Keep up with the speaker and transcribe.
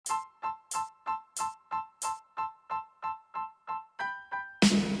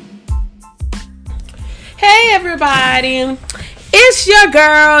everybody. It's your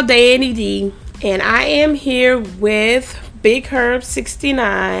girl, DaniD, and I am here with Big Herb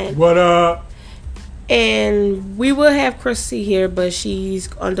 69. What up? And we will have Chrissy here, but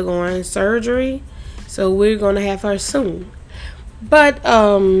she's undergoing surgery, so we're going to have her soon. But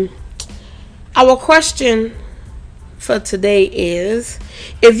our question for today is,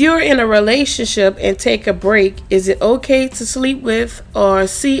 if you're in a relationship and take a break, is it okay to sleep with or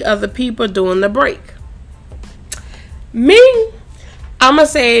see other people during the break? Me, I'm going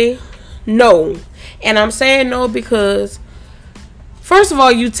to say no. And I'm saying no because, first of all,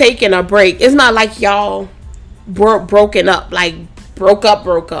 you taking a break. It's not like y'all broken up, like broke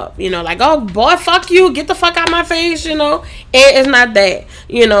up. You know, like, oh, boy, fuck you. Get the fuck out my face, you know. It's not that,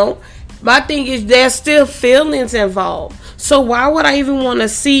 you know. My thing is there's still feelings involved. So why would I even want to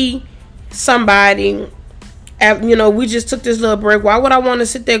see somebody, you know, we just took this little break. Why would I want to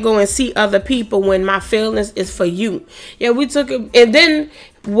sit there go and see other people when my feelings is for you? Yeah, we took it. And then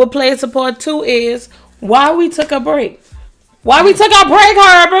what plays a part too is why we took a break. Why we took a break,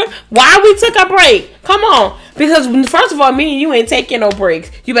 Herbert? Why we took a break? Come on. Because first of all, me and you ain't taking no breaks.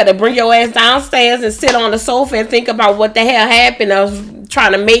 You better bring your ass downstairs and sit on the sofa and think about what the hell happened. I was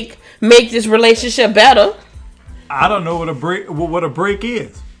trying to make this relationship better. I don't know what a break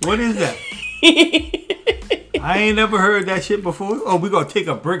is. What is that? I ain't never heard that shit before. Oh, we gonna take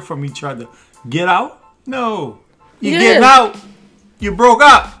a break from each other. Get out? No. You getting out. You broke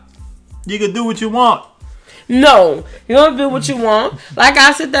up. You can do what you want. No. You don't do what you want. Like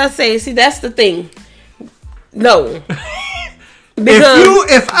I said, see, that's the thing. No. Because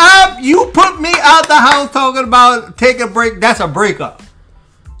if you put me out the house talking about take a break, that's a breakup.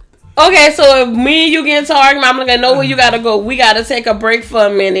 Okay, so if me and you get into an argument, I'm gonna know where you gotta go. We gotta take a break for a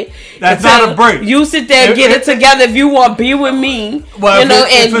minute. That's not a break. You sit there and get it together if you want to be with me, well, you know,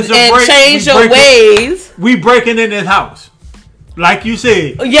 and change your ways. We breaking in this house, like you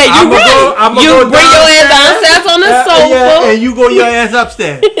said. Yeah, you right. You bring your ass downstairs on the sofa, and you go your ass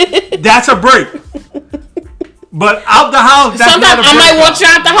upstairs. That's a break. But out the house, that's sometimes I might want you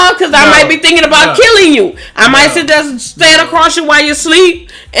out the house because I might be thinking about killing you. I might sit there and stand across you while you sleep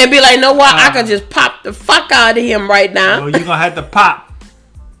and be like, know what? I could just pop the fuck out of him right now. Well, you're going to have to pop.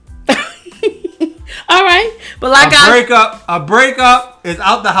 All right. But like a breakup is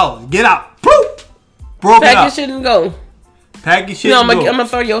out the house. Get out. Poof. Broken up. Pack your shit and go. Pack your shit and go. I'm going to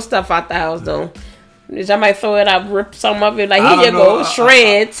throw your stuff out the house, though. I might throw it out, rip some of it. Like, here you go.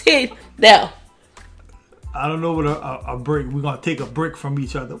 Shreds. There. I don't know what a break. We're going to take a break from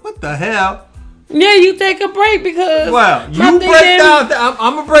each other. What the hell? Yeah, you take a break because... Well, you break downstairs.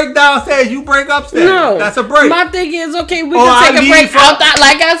 I'm going to break downstairs. You break upstairs. No. That's a break. My thing is, okay, we can take a break out that,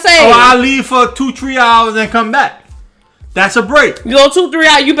 like I say. Or I leave for 2-3 hours and come back. That's a break. You go 2-3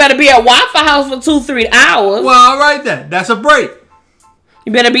 hours. You better be at Wi-Fi house for 2-3 hours. Well, all right then. That's a break.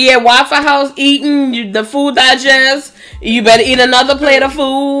 You better be at Wi-Fi house eating the food digest. You better eat another plate of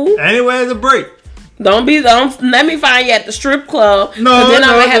food. Anywhere is a break. Don't let me find you at the strip club. No, then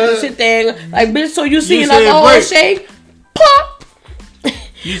I'm gonna have to sit there like, bitch. So you see another whole shake, pop.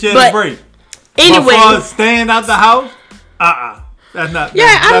 You said a break. Anyway, but for staying out the house, that's not. Yeah,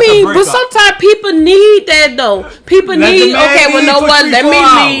 that's but sometimes people need that though. People need. Okay, well, know what? Let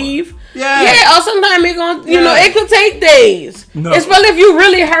me leave. Yeah. Or sometimes it gonna, you know, it could take days. No. Especially if you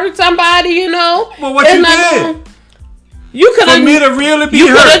really hurt somebody, you know. Well, what you did? You could have. For me to really be hurt.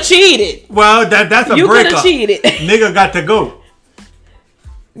 You could have cheated. Well, that's a breakup. You could have cheated. Nigga got to go.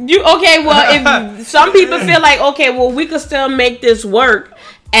 Well, if some people feel like, okay, well, we could still make this work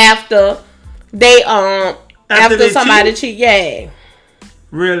after they after somebody cheat. Yeah.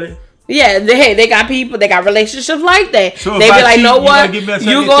 Really? Yeah, they got people, they got relationships like that. So they be like, know what?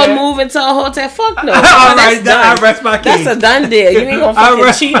 You gonna move into a hotel? Fuck no. All right, I rest my case. That's a done deal. You ain't gonna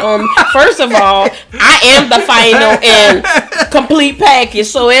fucking cheat on me. First of all, I am the final and complete package,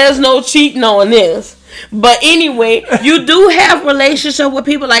 so there's no cheating on this. But anyway, you do have relationship with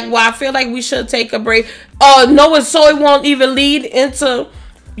people like, well, I feel like we should take a break. No, so it won't even lead into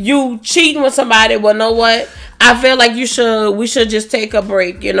you cheating with somebody. Well, know what? I feel like we should just take a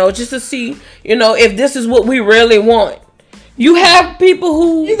break, you know, just to see, you know, if this is what we really want. You have people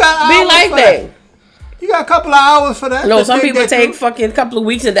who be like that. You got a couple of hours for that. No, some people take fucking couple of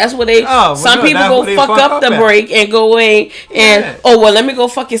weeks, and that's what they. Some people go fuck up the break and go away and well, let me go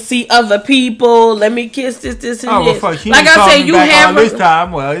fucking see other people. Let me kiss this and this. Like I said, you have this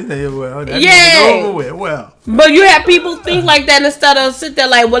time. Well, over with. Well, but you have people think like that instead of sit there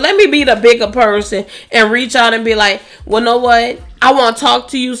like, well, let me be the bigger person and reach out and be like, well, know what? I want to talk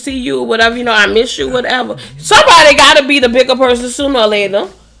to you, see you, whatever. You know, I miss you, whatever. Somebody got to be the bigger person sooner or later.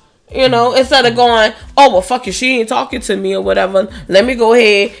 You know, instead of going, oh, well, fuck you, she ain't talking to me or whatever. Let me go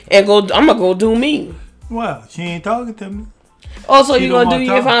ahead and go, I'm going to go do me. Well, she ain't talking to me. Oh, so you going to do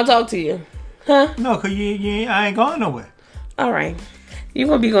you if I don't talk to you? Huh? No, because I ain't going nowhere. All right. You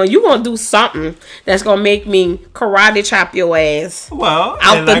going to do something that's going to make me karate chop your ass. Well,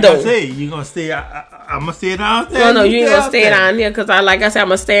 out the like door. I say, you going to stay, I'm going to stay downstairs. No, you ain't going to stay down here because like I said, I'm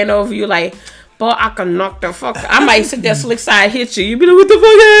going to stand over you like, boy, I can knock the fuck. I might sit there slick side hit you. You be like, what the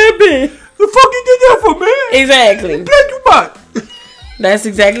fuck happened? The fuck you did that for, man? Exactly. Bless you, butt. That's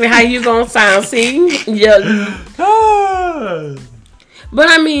exactly how you gonna sound. See, yeah. But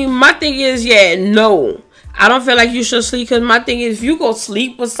I mean, my thing is, no. I don't feel like you should sleep because my thing is, if you go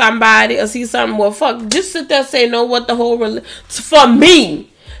sleep with somebody or see something, well, fuck, just sit there and say no. What the whole for me.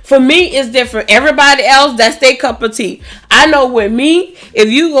 For me, it's different. Everybody else, that's their cup of tea. I know with me, if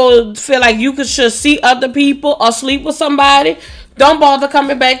you go feel like you should see other people or sleep with somebody, don't bother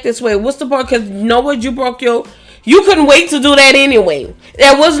coming back this way. What's the point? Because you know what? You couldn't wait to do that anyway.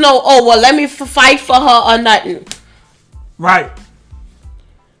 There was no, oh, well, let me fight for her or nothing. Right.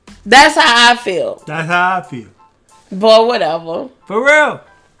 That's how I feel. That's how I feel. But whatever. For real.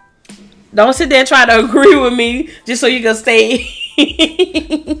 Don't sit there and try to agree with me just so you can stay. I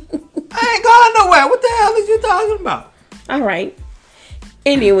ain't going nowhere. What the hell is you talking about? All right.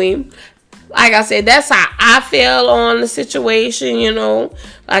 Anyway, like I said, that's how I feel on the situation, you know.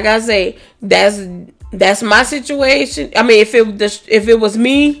 Like I say, that's my situation. I mean, if it was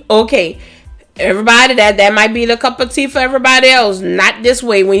me, okay. Everybody, that might be the cup of tea for everybody else. Not this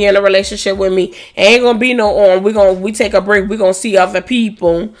way when you're in a relationship with me. Ain't gonna be no we take a break, we gonna see other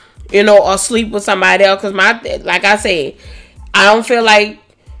people, you know, or sleep with somebody else. Cause like I said, I don't feel like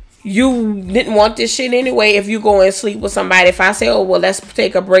you didn't want this shit anyway if you go and sleep with somebody. If I say, oh, well, let's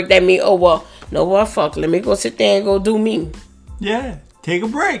take a break, that means, oh, well, no, well, fuck, let me go sit there and go do me. Yeah, take a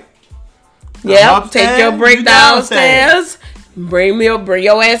break. Yeah, take your break downstairs. Bring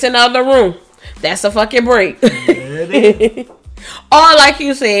your ass in the other room. That's a fucking break. Or like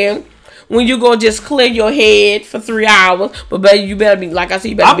you said, when you go just clear your head for 3 hours, but you better be, like I said,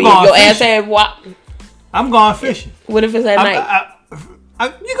 you better be your ass at what? I'm going fishing. What if it's at night?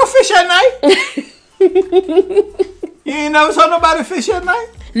 You can fish at night. You ain't never saw nobody fish at night?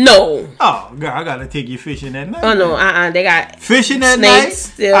 No. Oh, girl, I gotta take you fishing at night. Oh no, they got fishing at snakes night.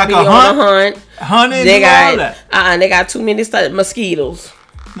 Still I be can on the hunt. Hunting They got all that. they got too many mosquitoes.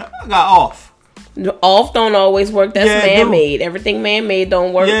 No, I got off. Off don't always work. That's man-made. Do. Everything man-made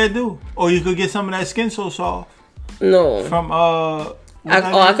don't work. Yeah, it do. Or you could get some of that skin so soft. No. From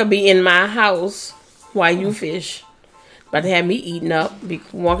I could be in my house while you fish. About to have me eating up. Be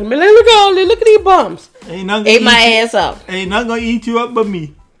walking me like, look at these bums. Ate my ass up. Ain't nothing gonna eat you up but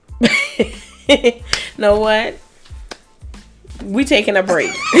me. Know what? We taking a break.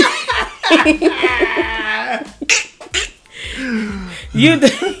 You're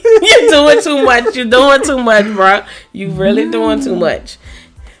doing too much. You're doing too much, bro. You really doing too much.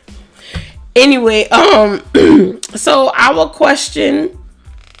 Anyway, so our question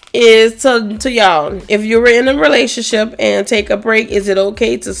is to y'all: if you're in a relationship and take a break, is it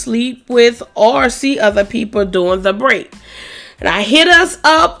okay to sleep with or see other people during the break? Now hit us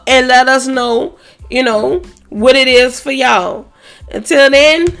up and let us know, you know, what it is for y'all. Until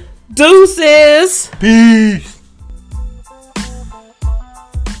then, deuces. Peace.